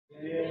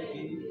Then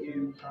he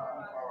gave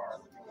power to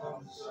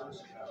become sons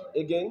of God.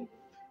 Again.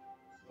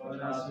 But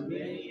as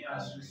many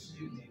as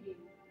received him,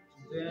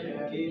 to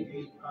them gave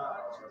he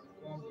power to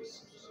become the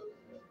sons of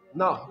God.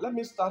 Now, let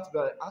me start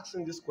by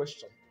asking this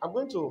question. We are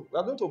going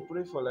to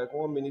pray for like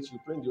 1 minute. You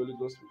pray in the Holy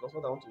Ghost because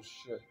what I want to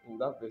share in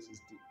that verse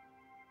is deep.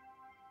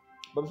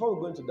 But before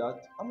we go into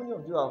that, how many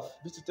of you have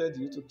visited the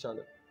YouTube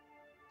channel?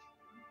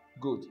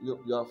 Good. You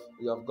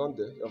have gone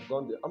there. You have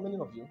gone there. How many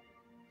of you?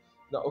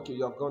 Now, okay,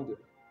 you have gone there.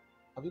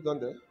 Have you gone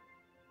there?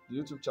 The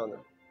YouTube channel?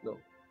 No.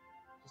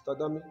 Sister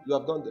Dami, you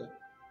have gone there.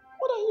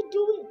 What are you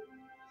doing?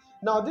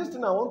 Now, this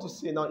thing I want to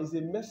say now is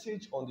a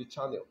message on the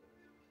channel.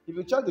 If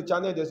you check the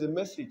channel, there's a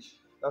message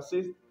that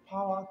says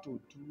power to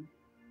do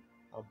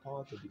and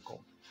power to become.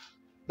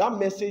 That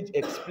message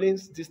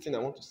explains this thing I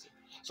want to say.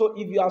 So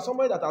if you are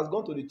somebody that has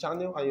gone to the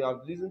channel and you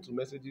have listened to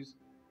messages,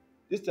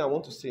 this thing I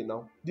want to say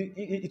now,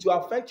 it will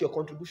affect your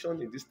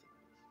contribution in this thing.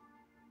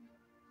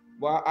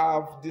 But I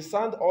have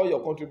discerned all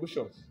your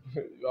contributions.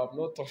 You have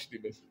not touched the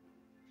message.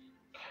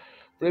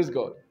 Praise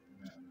God.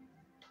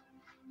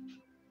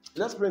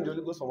 Let's pray in the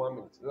Holy Ghost for 1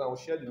 minute. Then I will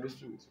share the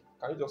mystery with you.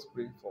 Can you just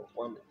pray for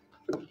 1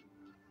 minute?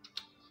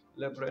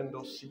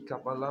 Lebrendo sika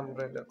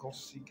balambre de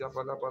kosika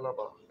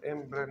balabalaba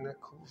embrene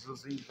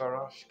kuzizi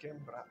varash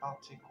kembra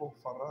atiko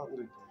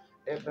farande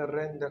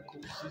eberende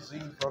kuzizi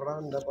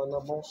varanda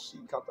banamosi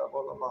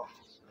katabalaba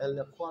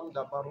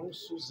elekwanda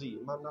barusuzi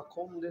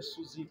manakonde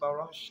suzi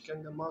varash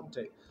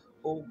kendemante.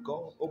 Oh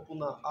God,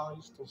 open our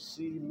eyes to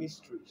see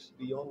mysteries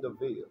beyond the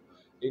veil.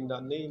 In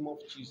the name of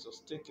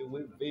Jesus, take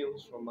away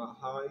veils from our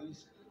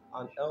eyes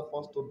and help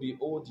us to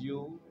behold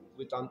you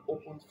with an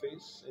open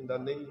face in the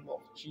name of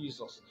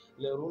Jesus.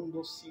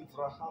 Lerundo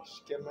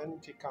sivrahash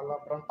kemente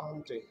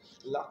calabrante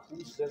la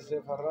cuse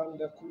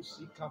zevarande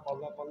kusi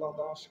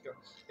kabalabaladashka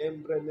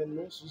embrene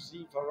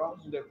nosuzi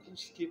varande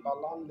kuski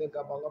balande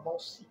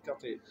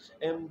gabalabosikate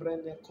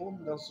embrene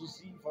konda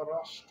suzi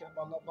varash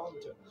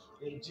kebalabante.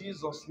 In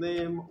Jesus'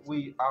 name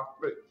we are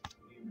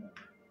praying.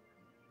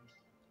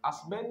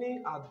 As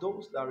many are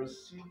those that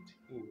received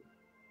him,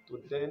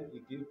 to them he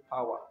gave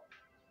power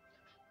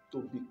to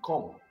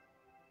become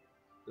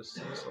the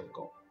sons of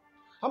God.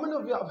 How many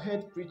of you have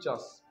heard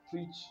preachers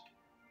preach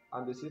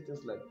and they say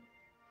things like,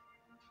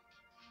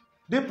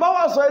 the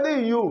power is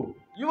already in you.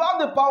 You have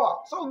the power.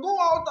 So go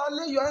out and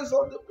lay your hands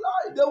on the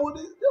blind. They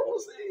will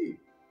see.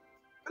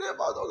 Pray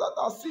about those that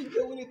are sick.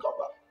 They will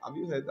recover. Have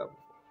you heard that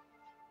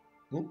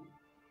before?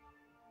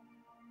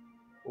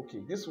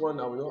 Okay, this one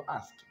I will not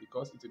ask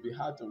because it will be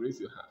hard to raise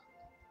your hand.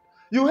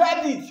 You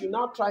heard it. You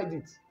now tried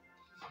it.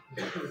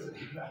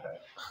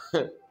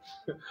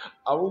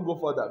 I won't go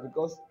further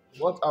because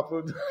what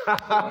happened?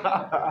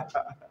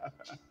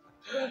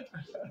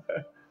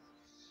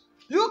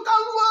 You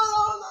can go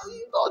around and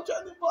you touch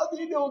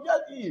anybody, they will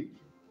get it.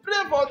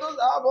 Pray for those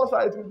that have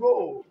outside to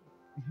go.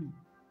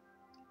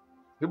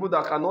 People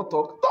that cannot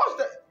talk, touch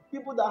them.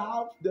 People that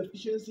have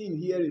deficiency in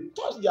hearing,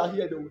 touch their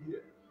ear, they will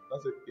hear.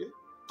 That's it. Okay?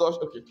 Touch,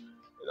 okay.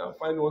 And I'll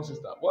find one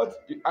sister. What?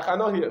 I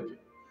cannot hear. Okay.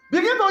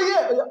 Begin to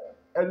hear.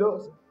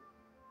 Hello.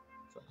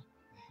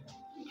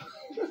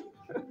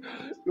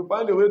 You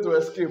find a way to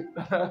escape.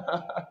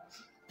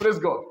 Praise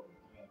God.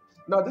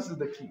 Now, this is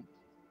the key.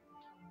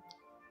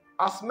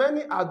 As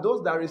many are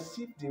those that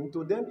received him,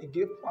 to them he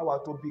gave power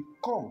to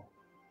become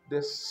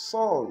the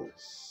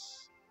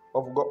sons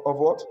of God. Of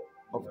what?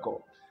 Of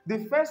God.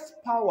 The first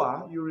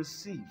power you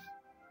receive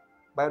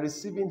by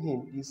receiving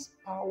him is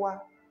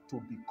power to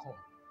become.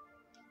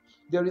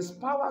 There is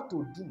power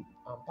to do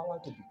and power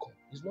to become.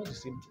 It's not the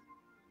same thing.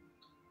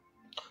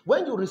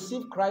 When you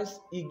receive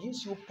Christ, he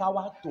gives you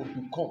power to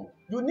become.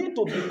 You need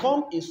to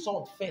become a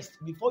son first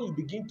before you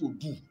begin to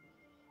do.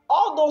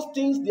 All those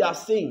things they are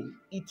saying,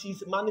 it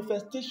is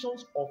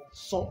manifestations of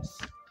sons.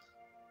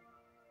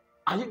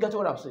 Are you getting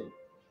what I'm saying?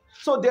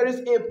 So there is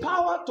a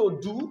power to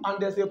do and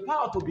there's a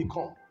power to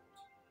become.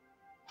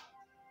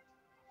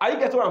 Are you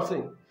getting what I'm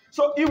saying?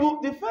 So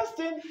the first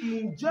thing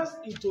he injects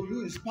into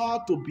you is power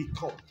to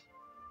become.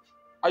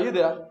 Are you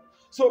there?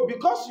 So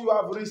because you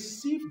have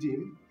received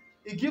him,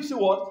 he gives you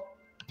what?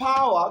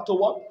 Power to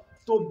what?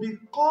 To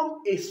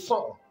become a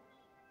son.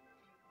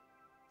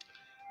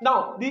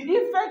 Now, the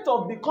effect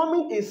of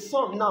becoming a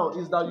son now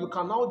is that you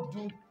can now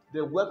do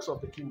the works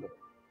of the kingdom.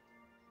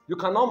 You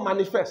cannot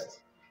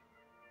manifest.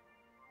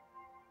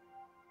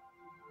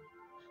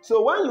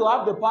 So when you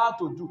have the power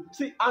to do,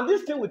 see, and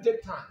this thing will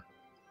take time.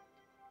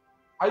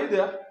 Are you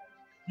there?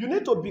 You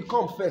need to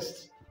become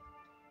first.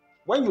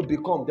 When you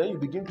become, then you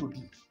begin to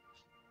do.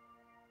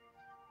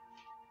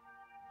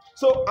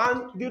 So,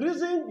 and the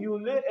reason you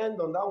lay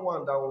hand on that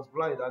one that was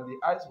blind and the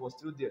eyes were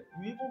still there,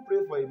 you even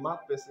pray for a mad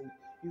person,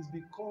 is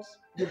because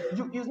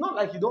it's not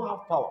like you don't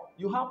have power.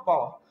 You have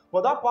power,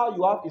 but that power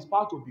you have is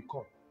power to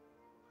become.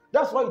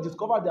 That's why you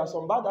discover there are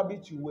some bad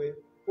habits you were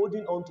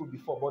holding on to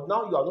before, but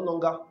now you are no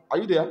longer. Are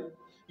you there?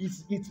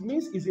 It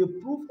means it's a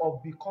proof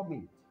of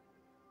becoming.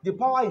 The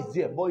power is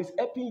there, but it's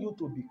helping you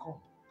to become.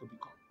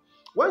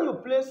 When you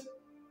place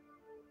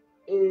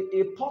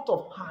a pot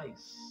of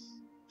ice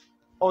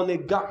on a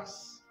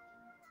gas,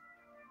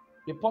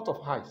 A pot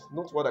of ice.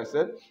 Note what I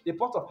said. A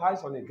pot of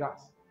ice on a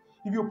gas.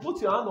 If you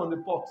put your hand on the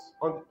pot,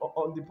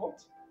 on the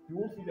pot, you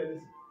won't feel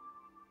anything.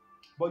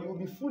 But you will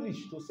be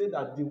foolish to say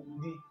that the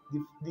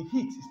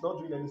heat is not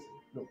doing anything.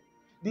 No.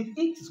 The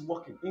heat is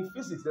working. In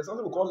physics, there's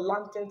something we call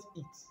latent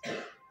heat.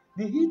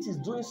 The heat is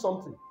doing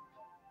something.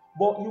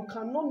 But you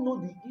cannot know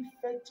the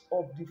effect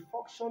of the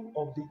function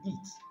of the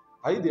heat.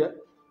 Are you there?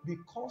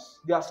 Because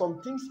there are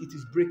some things it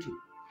is breaking.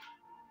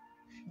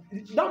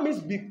 That means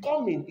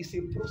becoming is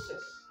a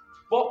process.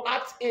 But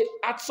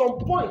at some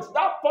point,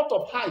 that pot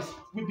of ice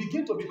will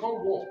begin to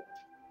become warm.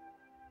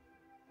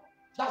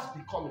 That's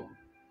becoming.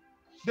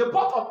 The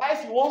pot of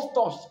ice you once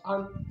touched,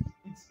 and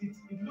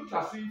it looks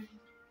as if,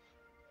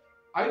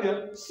 are you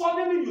there?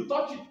 Suddenly you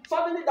touch it.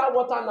 Suddenly that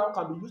water now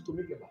can be used to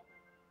make a bath.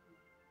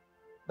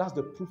 That's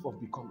the proof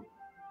of becoming.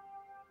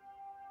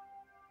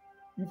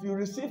 If you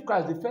receive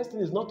Christ, the first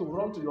thing is not to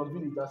run to your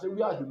village and say,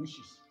 where are the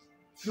wishes?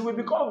 You will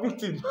become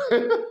victim.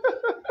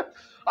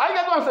 I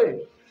get what I'm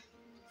saying.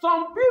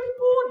 Some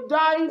people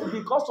died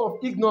because of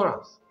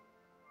ignorance.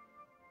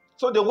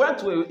 So they went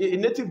to a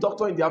native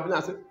doctor in their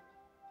village and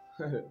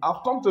said,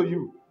 I've come to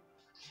you.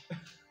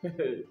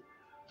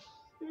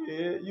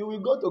 You will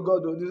go to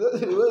God.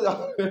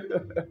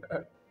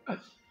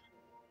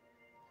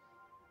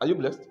 Are you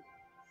blessed?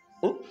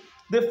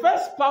 The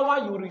first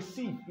power you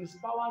receive is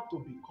power to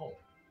become.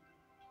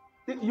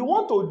 You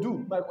want to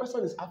do, my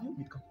question is, have you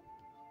become?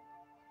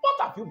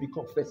 What have you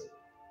become first?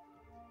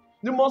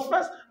 You must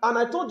first, and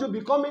I told you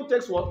becoming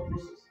takes what?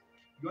 Process.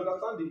 You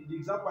understand the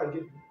example I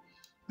gave you?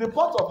 The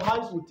pot of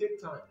ice will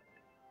take time.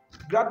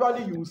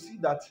 Gradually you will see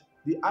that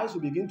the ice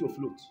will begin to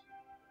float.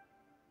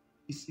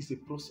 It's a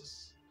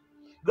process.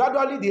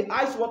 Gradually the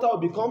ice water will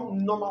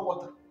become normal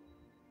water.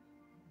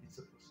 It's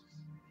a process.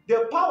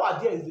 The power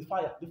there is the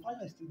fire. The fire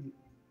is still there.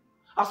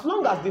 As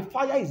long as the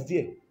fire is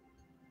there,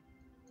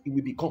 it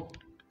will become.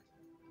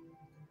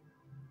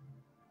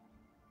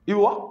 It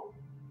will what?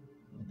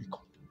 It will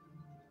become.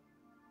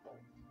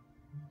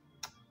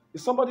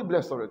 Is somebody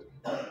blessed already?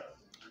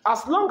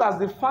 As long as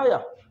the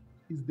fire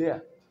is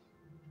there,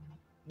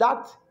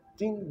 that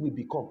thing will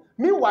become.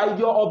 Meanwhile,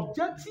 your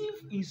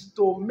objective is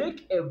to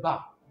make a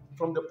bar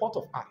from the pot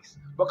of ice.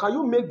 But can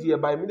you make the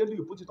bar immediately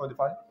you put it on the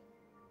fire?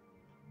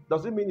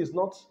 Does it mean it's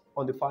not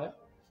on the fire?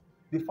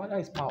 The fire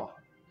is power.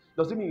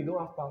 Does it mean you don't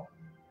have power?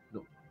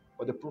 No.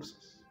 But the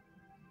process.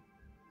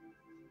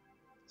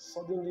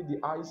 Suddenly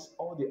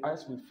all the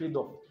ice will fade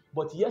off.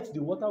 But yet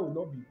the water will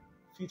not be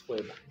fit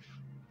forever.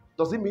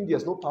 Does it mean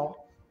there's no power?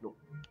 No.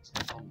 It's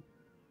not power.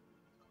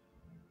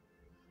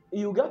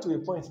 You get to a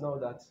point now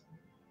that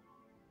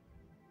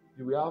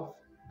you will have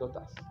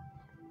daughters.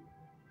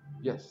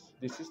 Yes,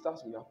 the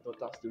sisters will have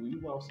daughters. They will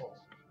even have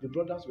sons. The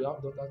brothers will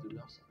have daughters. They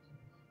will have sons.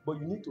 But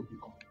you need to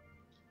become.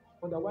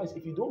 Otherwise,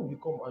 if you don't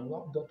become and you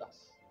have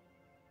daughters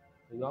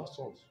and you have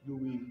sons, you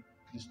will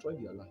destroy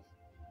their life.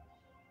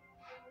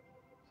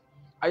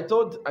 I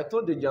told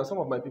some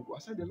of my people, I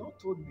said, the Lord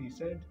told me, he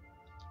said,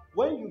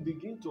 when you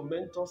begin to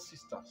mentor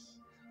sisters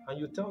and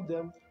you tell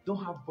them,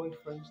 don't have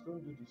boyfriends,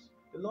 don't do this.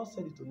 The Lord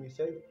said it to me, he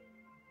said,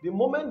 the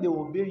moment they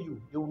obey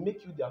you, they will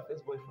make you their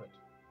first boyfriend.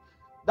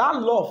 That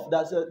love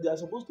that they are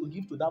supposed to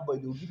give to that boy,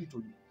 they will give it to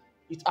you.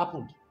 It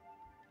happened.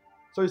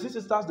 So you see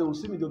sisters, they will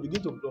see me, they will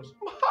begin to blush.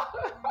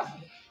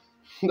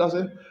 That's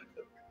it.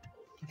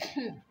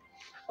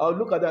 I'll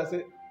look at that and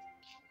say,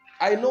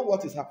 I know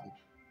what is happening.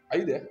 Are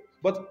you there?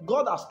 But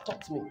God has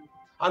taught me.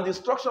 And the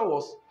instruction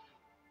was,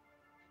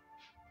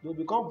 they'll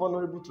become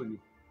vulnerable to you.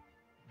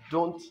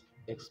 Don't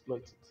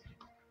exploit it.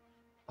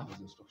 That was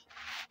the instruction.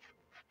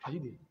 Are you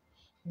there?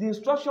 The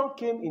instruction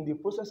came in the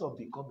process of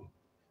becoming.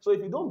 So if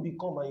you don't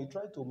become and you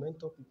try to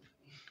mentor people,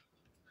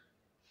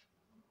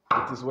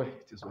 it is well.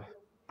 It is well.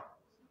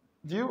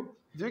 Do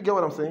you get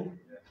what I'm saying?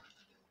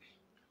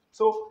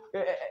 So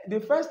the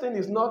first thing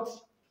is not,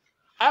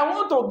 I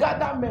want to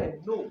gather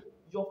men. No.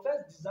 Your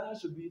first desire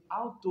should be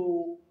how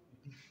to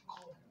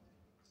become.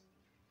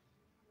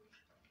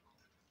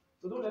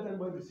 So don't let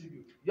anybody deceive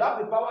you. You have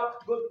the power,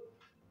 go.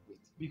 Wait,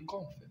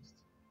 become first.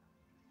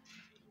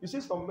 You see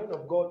some men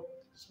of God,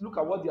 look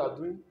at what they are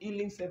doing,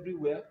 healings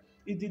everywhere.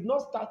 It did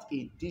not start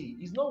a day.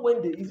 It's not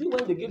when is it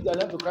when they gave their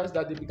life to Christ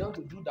that they began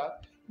to do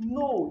that?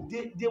 No,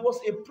 there was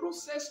a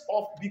process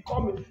of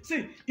becoming.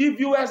 See, if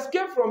you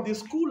escape from the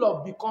school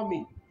of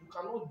becoming, you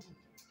cannot do.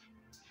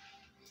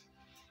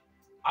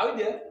 Are you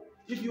there?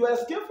 If you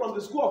escape from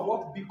the school of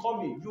what?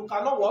 Becoming, you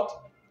cannot what?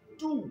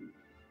 Do.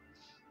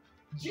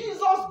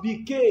 Jesus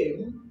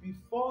became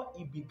before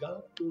he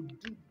began to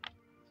do.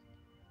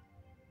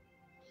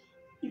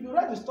 If you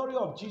read the story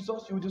of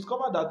Jesus, you will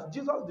discover that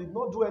Jesus did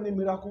not do any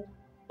miracle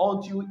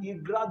until he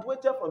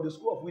graduated from the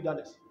school of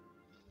wilderness.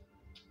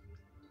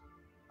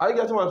 Are you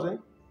getting what I'm saying?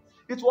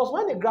 It was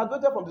when he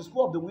graduated from the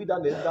school of the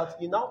wilderness that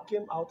he now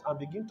came out and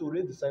began to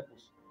raise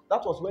disciples.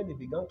 That was when he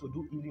began to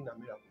do healing and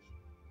miracles.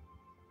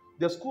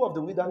 The school of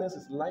the wilderness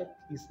is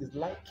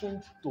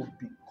likened to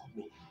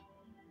becoming.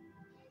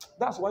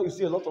 That's why you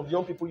see a lot of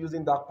young people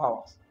using dark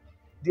powers.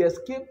 They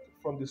escaped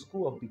from the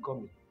school of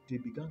becoming. They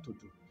began to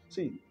do.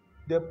 See,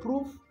 the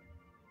proof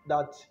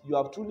that you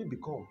have truly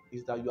become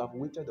is that you have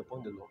waited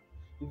upon the Lord.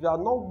 If you are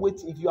not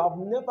waiting, if you have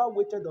never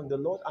waited on the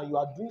Lord and you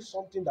are doing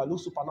something that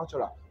looks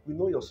supernatural, we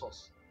know your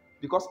source.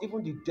 Because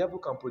even the devil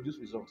can produce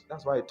results.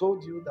 That's why I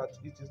told you that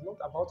it is not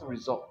about a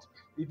result.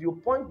 If you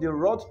point the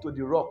rod to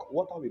the rock,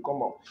 water will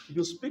come out. If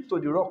you speak to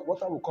the rock,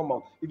 water will come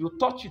out. If you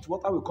touch it,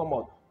 water will come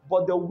out.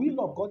 But the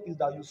will of God is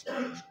that you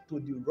speak to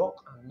the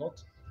rock and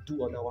not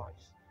do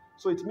otherwise.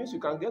 So it means you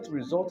can get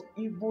results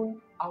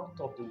even out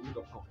of the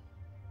will of God.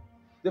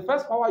 The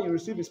first power you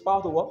receive is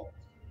power to what?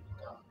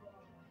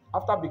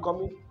 After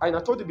becoming, and I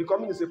told you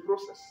becoming is a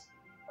process.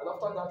 And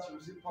after that, you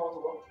receive power to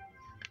what?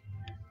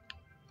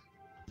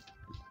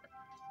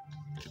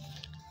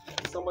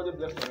 Somebody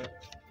bless me.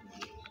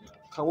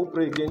 Can we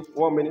pray again?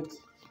 1 minute.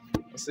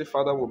 I say,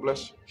 Father, we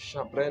bless you.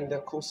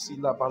 Shabrende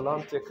kosi la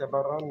balante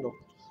kebarando.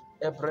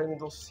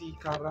 Ebrendo si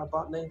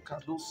karabane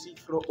kadu si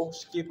fro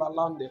oski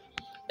balande.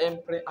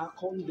 Empre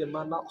akonde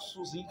mana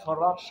suzi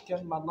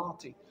farashke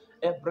manati.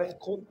 Ebren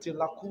konti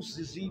la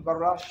kuzizi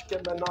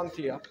barashke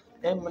menantia.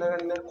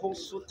 Emrene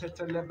kosu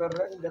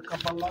teteleberende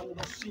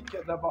kabalando si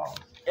kedaba.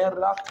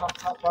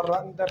 Erakata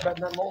parande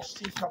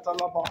benemosi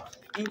katalaba.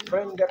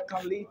 Ibrende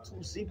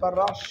kalitu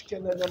zibarashke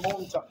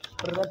nenemonta.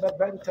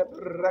 Rebebente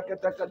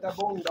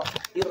reketekadabonda.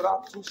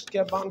 Iratus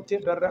kebante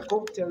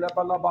berekote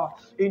lebalaba.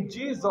 In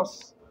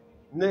Jesus'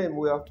 name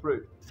we have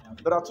prayed.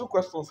 There are 2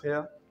 questions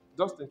here.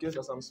 Just in case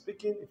as I'm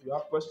speaking, if you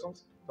have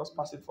questions, just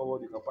pass it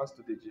forward. You can pass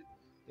to DG.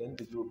 Then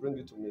DG will bring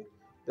it to me.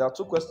 There are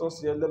 2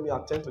 questions here. Let me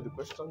attend to the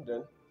question.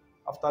 Then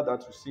after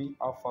that, you see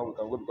how far we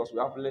can go because we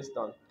have less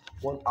than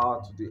 1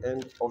 hour to the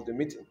end of the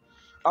meeting.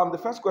 The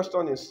first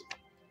question is,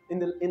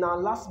 in our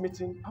last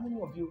meeting, how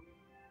many of you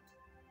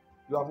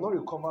have not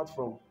recovered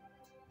from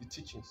the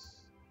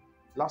teachings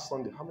last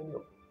Sunday? How many of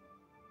you?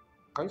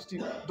 Can you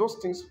still, those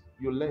things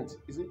you learned,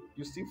 is it,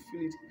 you still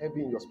feel it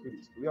heavy in your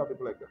spirit? Do we have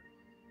people like that?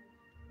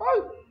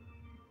 Oh,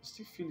 you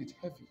still feel it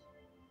heavy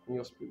in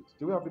your spirit.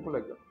 Do we have people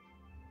like that?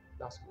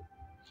 That's good.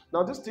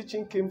 Now, this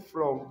teaching came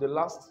from the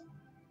last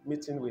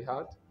meeting we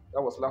had.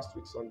 That was last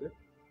week, Sunday.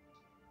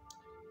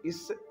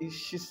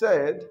 She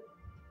said,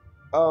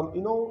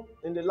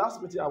 in the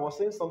last meeting, I was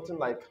saying something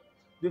like,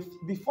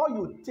 before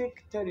you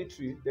take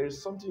territory, there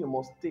is something you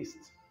must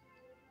taste.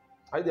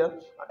 Are you there?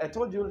 I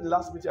told you in the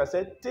last meeting, I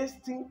said,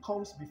 tasting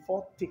comes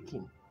before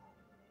taking.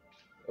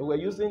 And we're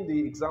using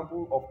the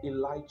example of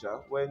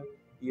Elijah when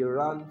he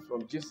ran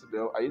from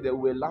Jezebel. Are you there?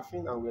 We're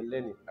laughing and we're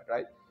learning,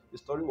 right? The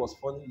story was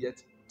funny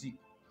yet deep.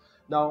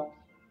 Now,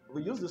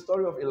 we use the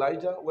story of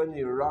Elijah when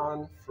he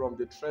ran from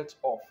the threat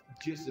of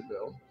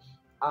Jezebel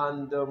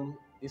and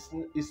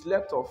he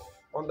slept off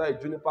under a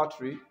juniper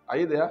tree. Are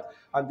you there?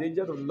 And the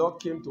angel of the Lord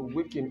came to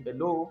wake him.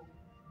 Hello,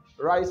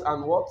 rise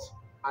and what?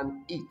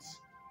 And eat.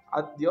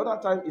 At the other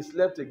time he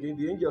slept again,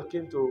 the angel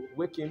came to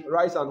wake him,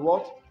 rise and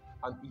what?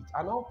 And eat.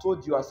 I now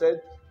told you, I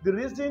said, the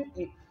reason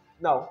he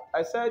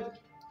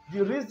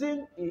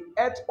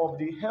ate of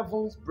the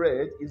heaven's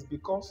bread is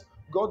because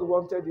God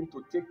wanted him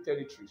to take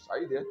territories. Are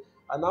you there?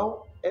 I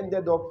now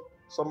ended up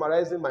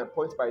summarizing my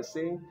point by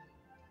saying,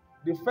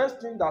 the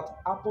first thing that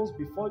happens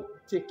before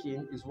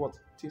taking is what?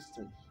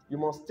 Tasting. You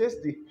must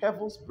taste the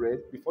heaven's bread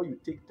before you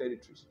take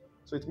territories.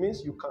 So it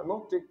means you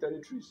cannot take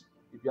territories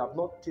if you have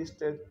not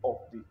tasted of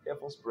the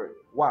heaven's bread.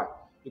 Why?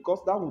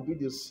 Because that will be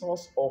the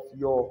source of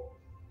your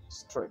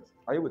strength.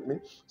 Are you with me?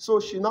 So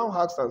she now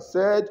asked and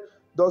said,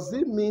 does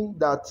it mean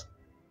that,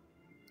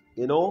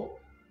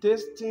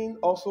 tasting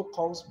also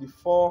comes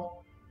before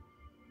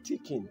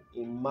taking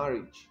in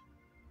marriage?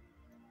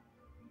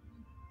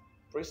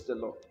 Praise the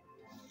Lord.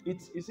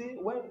 You see,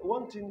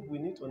 one thing we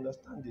need to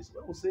understand is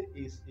when we say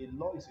a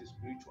law is a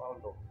spiritual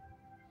law,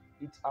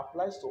 it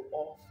applies to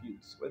all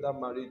fields, whether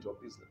marriage or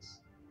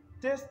business.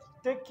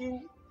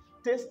 Tasting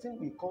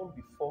will come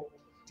before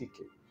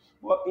taking.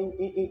 But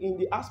in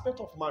the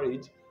aspect of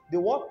marriage, the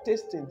word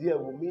tasting there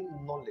will mean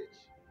knowledge.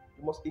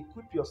 You must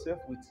equip yourself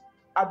with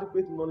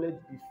adequate knowledge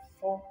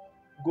before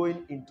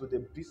going into the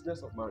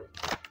business of marriage.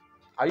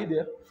 Are you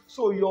there?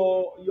 So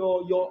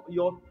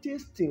your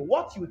tasting,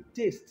 what you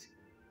taste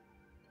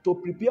to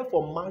prepare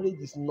for marriage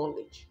is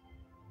knowledge.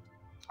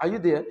 Are you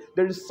there?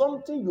 There is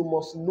something you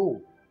must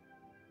know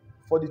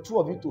for the two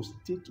of you to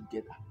stay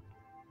together.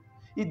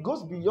 It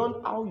goes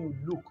beyond how you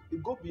look.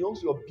 It goes beyond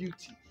your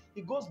beauty.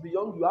 It goes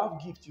beyond you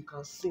have gifts, you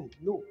can sing.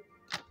 No.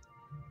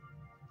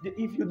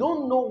 If you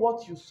don't know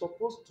what you're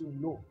supposed to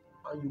know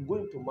and you go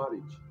into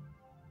marriage,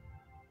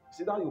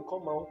 see that you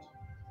come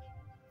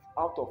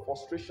out of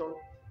frustration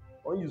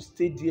or you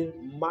stay there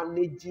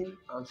managing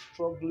and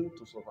struggling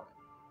to survive.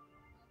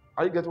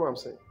 Are you getting what I'm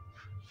saying?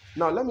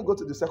 Now, let me go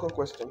to the second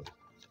question.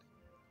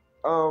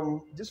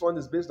 This one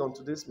is based on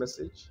today's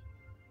message.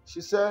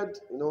 She said,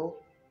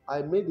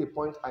 I made a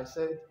point. I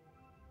said,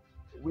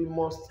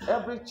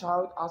 every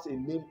child has a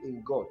name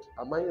in God.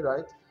 Am I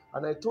right?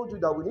 And I told you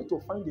that we need to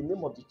find the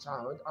name of the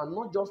child and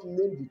not just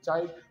name the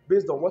child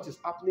based on what is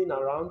happening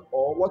around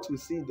or what we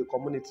see in the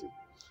community.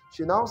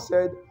 She now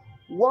said,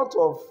 what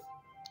of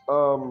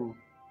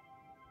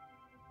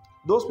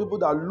those people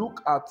that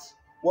look at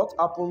what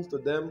happens to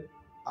them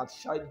at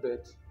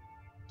childbirth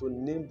to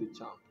name the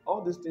child.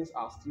 All these things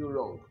are still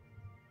wrong.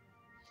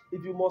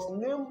 If you must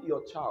name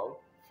your child,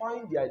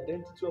 find the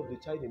identity of the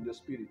child in the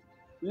spirit.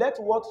 Let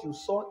what you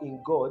saw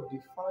in God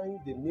define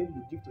the name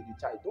you give to the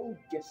child. Don't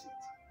guess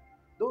it.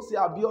 Don't say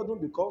Abiodun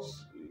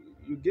because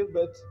you gave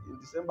birth in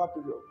December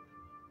period.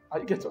 Are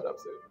you getting what I'm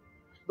saying?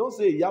 Don't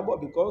say Yabo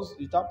because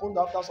it happened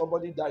after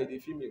somebody died, a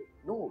female.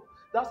 No,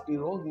 that's a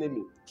wrong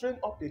naming. Train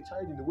up a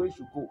child in the way it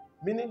should go.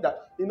 Meaning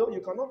that,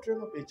 you cannot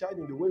train up a child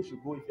in the way it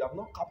should go if you have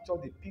not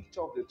captured the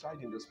picture of the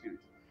child in the spirit.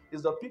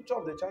 It's the picture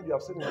of the child you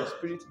have seen in the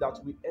spirit that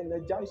will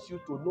energize you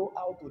to know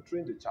how to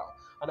train the child.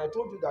 And I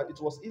told you that it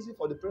was easy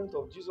for the parents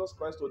of Jesus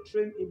Christ to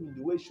train him in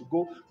the way he should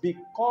go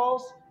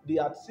because they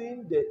had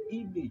seen the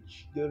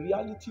image, the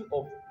reality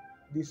of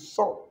the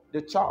son,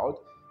 the child,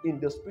 in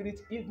the spirit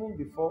even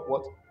before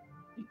what?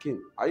 He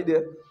came. Are you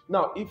there?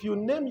 Now, if you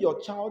name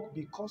your child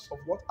because of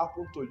what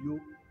happened to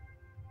you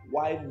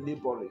while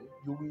laboring,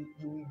 you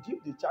will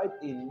give the child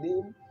a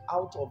name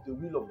out of the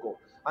will of God.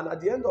 And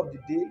at the end of the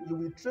day, you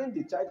will train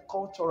the child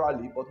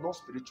culturally but not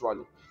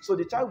spiritually. So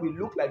the child will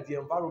look like the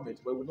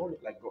environment but will not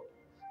look like God.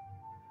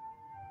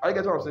 Are you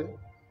getting what I'm saying?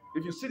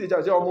 If you see the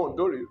child, say Omo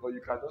Ondori, or you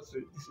cannot say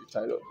this is a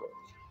child of God.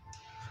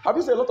 Have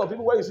you seen a lot of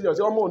people when you see them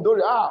say Omo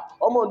Ondori,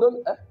 Omo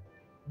Ondori?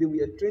 They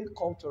were trained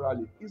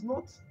culturally. It's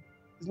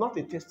not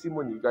a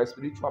testimony, you are a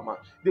spiritual man.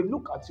 They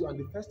look at you and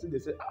the first thing they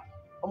say,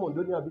 Omo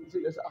Ondori,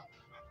 they say,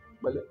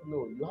 but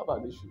no, you have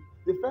an issue.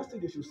 The first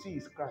thing they should see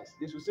is Christ.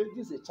 They should say,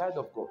 this is a child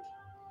of God.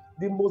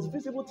 The most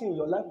visible thing in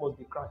your life must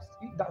be Christ.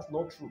 If that's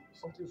not true,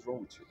 something's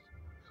wrong with you.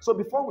 So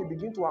before we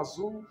begin to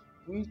assume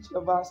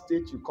whichever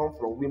state you come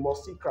from, we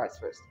must see Christ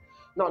first.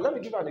 Now, let me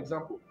give you an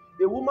example.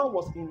 A woman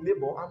was in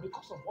labor, and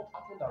because of what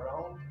happened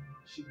around,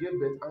 she gave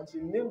birth, and she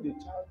named the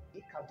child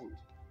Ichabod.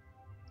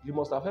 You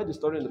must have heard the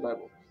story in the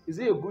Bible. Is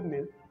it a good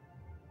name?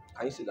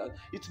 Can you see that?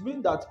 It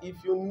means that if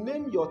you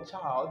name your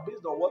child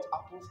based on what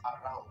happens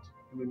around,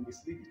 you will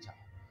mislead the child.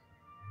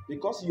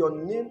 Because your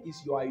name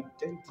is your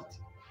identity.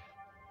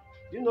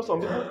 You know, some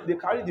people, they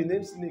carry the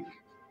name Snake.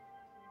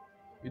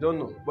 You don't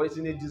know. But it's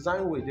in a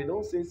design way. They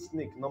don't say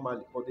snake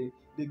normally. But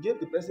they gave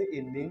the person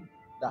a name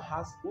that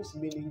whose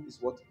meaning is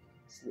what?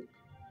 Snake.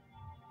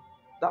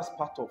 That's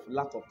part of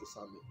lack of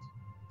discernment.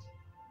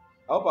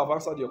 I hope I've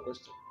answered your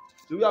question.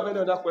 Do we have any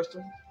other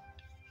question?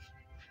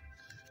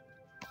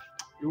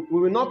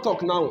 We will not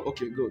talk now.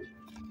 Okay, good.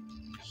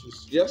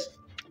 Yes?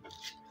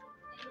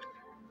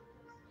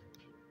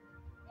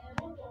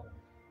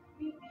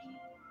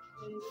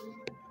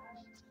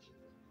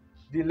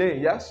 Delay,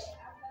 yes?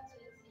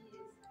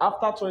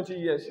 After 20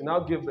 years, you now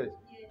give birth.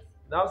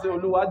 Now say,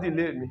 Oluwa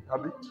delay me.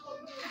 Abi?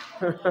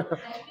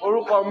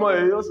 Orúkọ ọmọ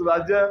èyí ó sì máa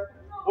jẹ́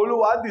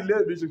Oluwa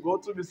delay me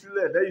ṣùgbọ́n tún mi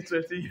sílẹ̀ lẹ́yìn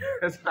 20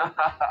 years.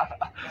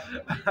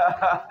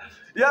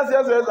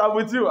 Yes, I'm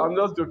with you. I'm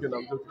just joking.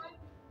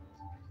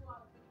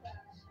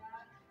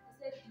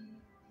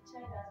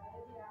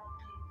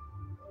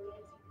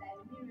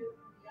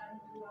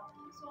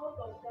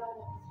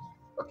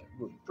 Okay,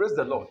 good. Praise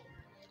the Lord.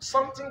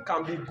 Something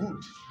can be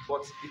good,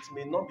 but it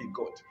may not be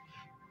God.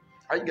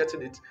 Are you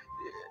getting it?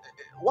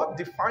 What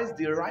defines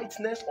the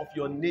rightness of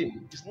your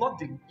name is not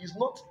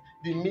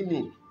the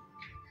meaning.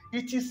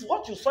 It is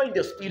what you saw in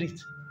the spirit.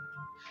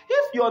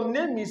 If your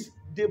name is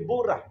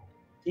Deborah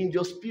in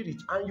your spirit,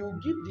 and you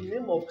give the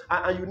name of,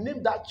 and you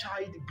name that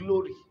child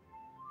Glory,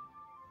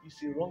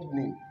 it's a wrong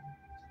name.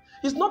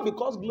 It's not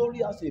because Glory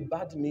has a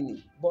bad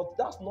meaning, but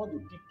that's not the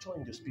picture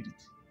in the spirit.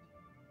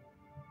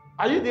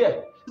 Are you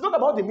there? It's not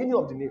about the meaning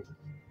of the name.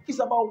 It's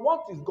about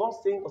what is God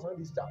saying concerning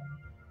this child.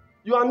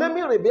 You are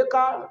naming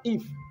Rebecca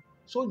Eve.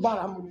 So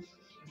bad.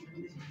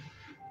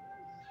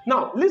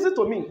 Now, listen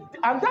to me.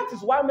 And that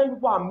is why many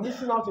people are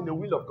missing out in the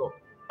will of God.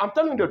 I'm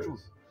telling you the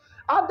truth.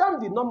 Adam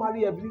did not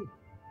marry Evelyn.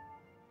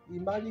 He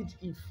married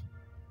Eve.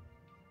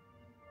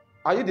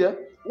 Are you there?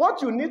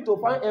 What you need to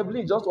find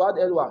Evelyn just to add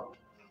L1.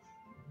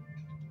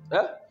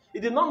 He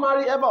did not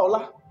marry Eva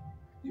Ola.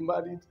 He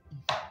married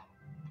Eve.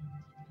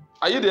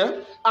 Are you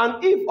there?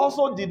 And Eve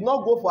also did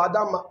not go for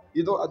Adam.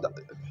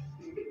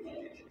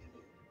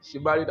 She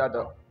married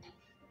Adam.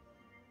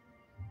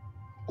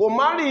 Go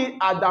marry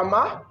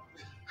Adama.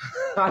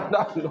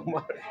 Adam no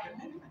marry.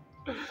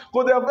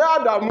 Go there for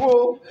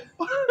Adamu.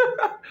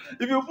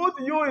 If you put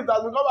you, it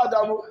has become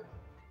Adamu.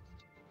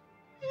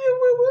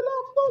 We will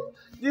have thought.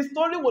 The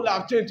story will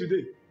have changed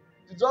today.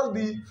 To just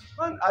be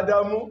when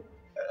Adamu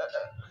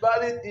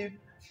married Eve.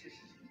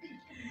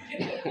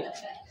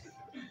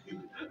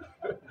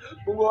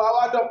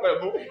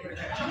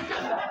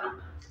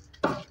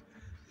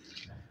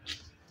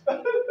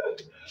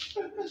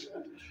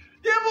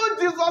 Even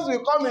Jesus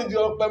will come into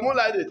your Pemu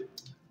like this.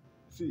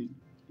 See,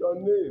 your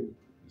name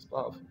is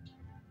powerful.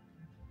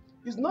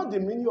 It's not the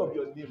meaning of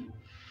your name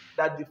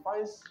that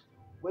defines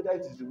whether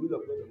it is the will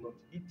of God or not.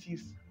 It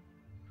is,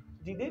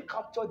 did they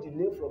capture the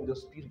name from the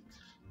spirit?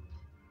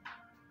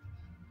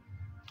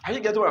 Are you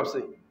getting what I'm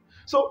saying?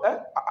 So,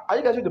 are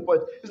you getting the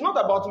point? It's not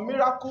about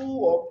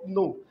miracle or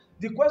no.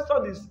 The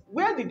question is,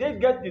 where did they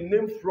get the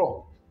name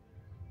from?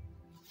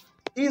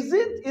 Is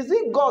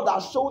it God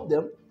that showed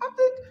them? I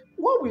think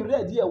what we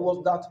read here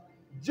was that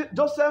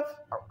Joseph,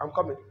 I'm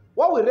coming.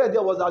 What we read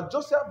there was that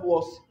Joseph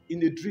was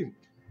in a dream,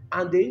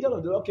 and the angel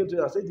of the Lord came to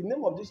him and said, the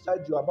name of this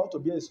child you are about to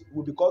bear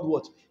will be called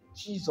what?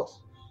 Jesus.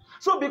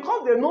 So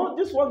because they know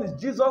this one is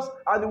Jesus,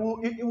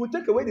 and it will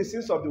take away the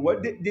sins of the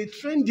world, they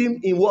trained him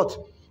in what?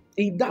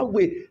 In that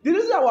way. The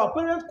reason our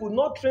parents could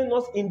not train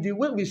us in the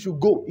way we should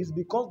go is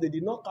because they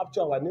did not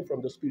capture our name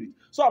from the Spirit.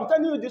 So I'm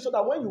telling you this so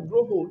that when you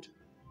grow old,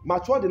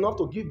 matured enough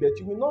to give birth,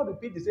 you will not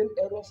repeat the same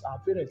errors our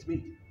parents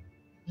made.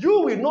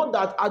 You will know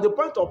that at the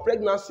point of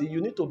pregnancy, you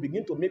need to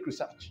begin to make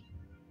research.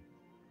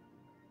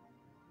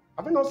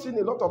 Have you not seen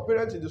a lot of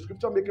parents in the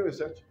scripture making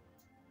research?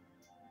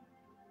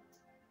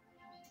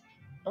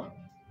 Huh?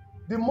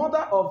 The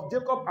mother of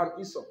Jacob and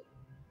Esau,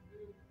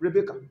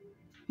 Rebecca,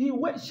 she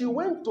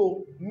went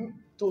to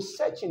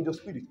search in the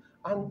Spirit.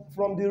 And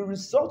from the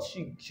result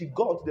she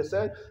got, they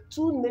said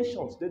 2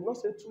 nations. They did not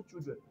say 2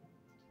 children.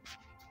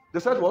 They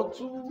said what?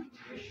 2.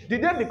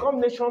 Did they become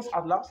nations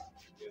at last?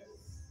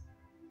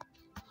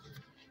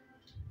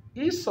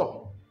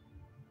 Esau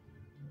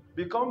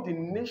become the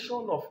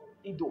nation of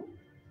Edom.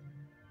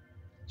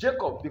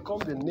 Jacob become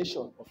the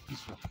nation of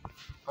Israel.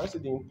 I see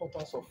the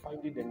importance of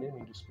finding the name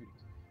in the Spirit.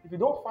 If you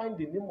don't find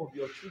the name of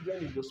your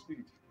children in the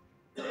Spirit,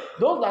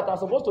 those that are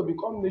supposed to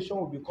become nation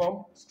will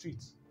become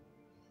streets.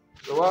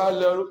 So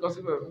and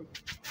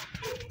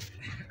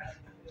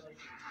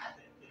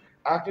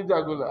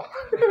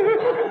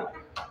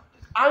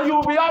you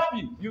will be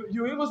happy.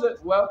 You even say,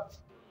 well,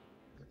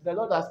 the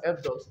Lord has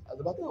helped us. As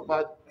a matter of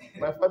fact,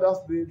 my father's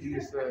name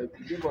is the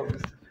name of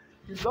this.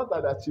 It's not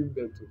an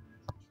achievement.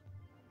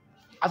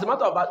 As a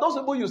matter of fact, those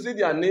people you see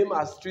their name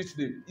as street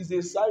name is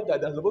a sign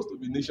that they're supposed to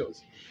be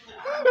nations.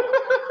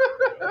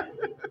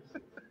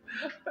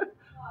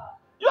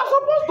 You are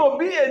supposed to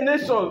be a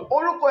nation,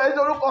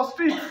 Oruko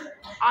street,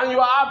 and you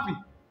are happy.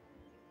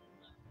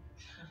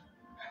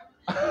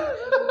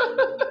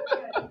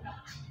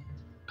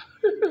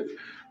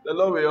 The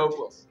Lord will help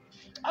us.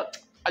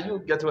 Are you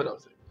getting what I'm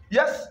saying?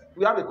 Yes,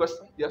 we have a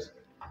question. Yes.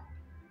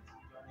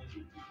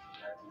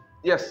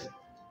 Yes.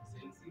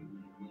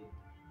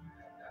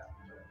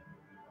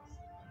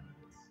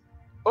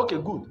 Okay,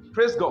 good.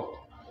 Praise God.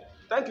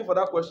 Thank you for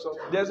that question.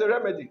 There's a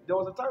remedy. There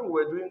was a time we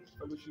were doing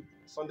fellowship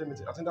Sunday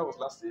meeting. I think that was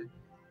last year.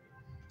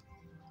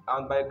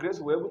 And by grace,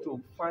 we were able to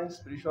find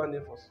spiritual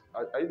names.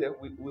 Are you there?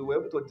 We were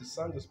able to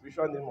discern the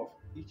spiritual name of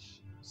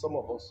some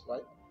of us,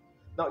 right?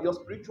 Now, your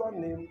spiritual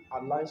name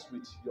aligns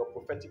with your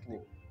prophetic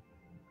name.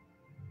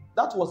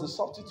 That was the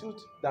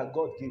substitute that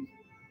God gave.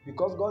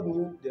 Because God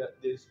knew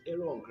there's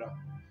error on ground.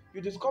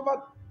 You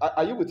discovered,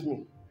 are you with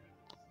me?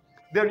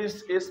 There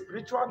is a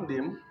spiritual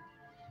name.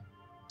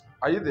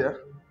 Are you there?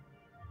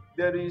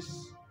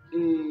 There's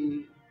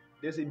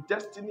a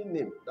destiny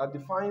name that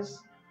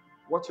defines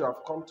what you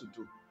have come to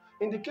do.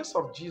 In the case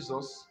of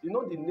Jesus, you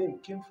know the name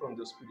came from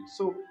the Spirit.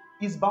 So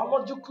his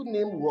biological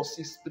name was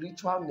his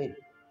spiritual name.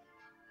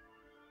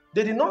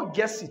 They did not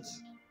guess it.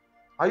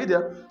 Are you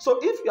there? So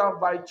if you have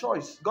by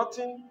choice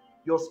gotten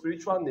your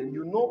spiritual name,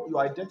 you know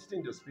your identity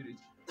in the Spirit,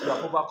 you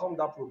have overcome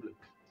that problem.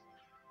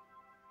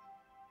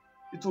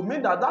 It will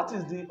mean that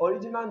is the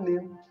original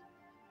name.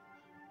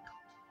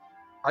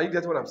 Are you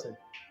getting what I'm saying?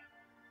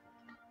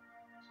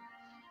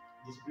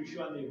 The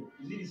spiritual name,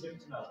 is it the same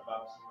thing as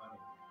baptismal name?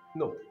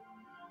 No.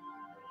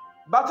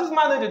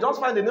 Baptismal name, they just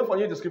find the name for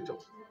you in the scripture.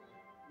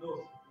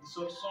 No,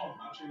 so some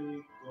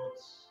actually got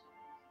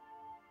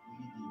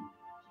leading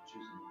to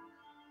choose him.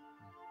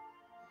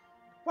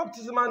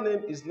 Baptismal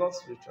name is not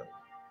spiritual.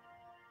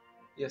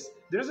 Yes.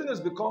 The reason is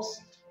because,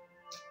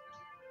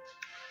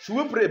 should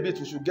we pray a bit?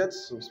 We should get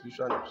some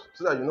spiritual names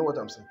so that you know what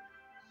I'm saying.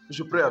 We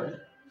should pray a bit.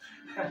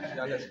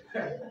 Yeah,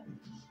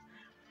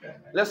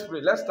 let's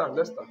pray. Let's stand.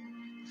 Let's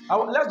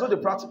do the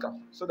practical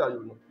so that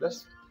you know.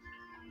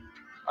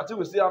 I think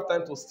we still have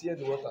time to steer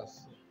the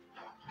waters.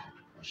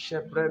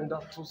 Shebrenda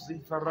to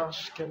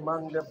zivarash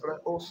kemande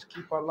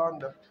breoski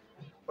palanda.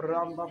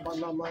 Ramba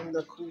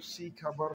banamanda kusi kabar.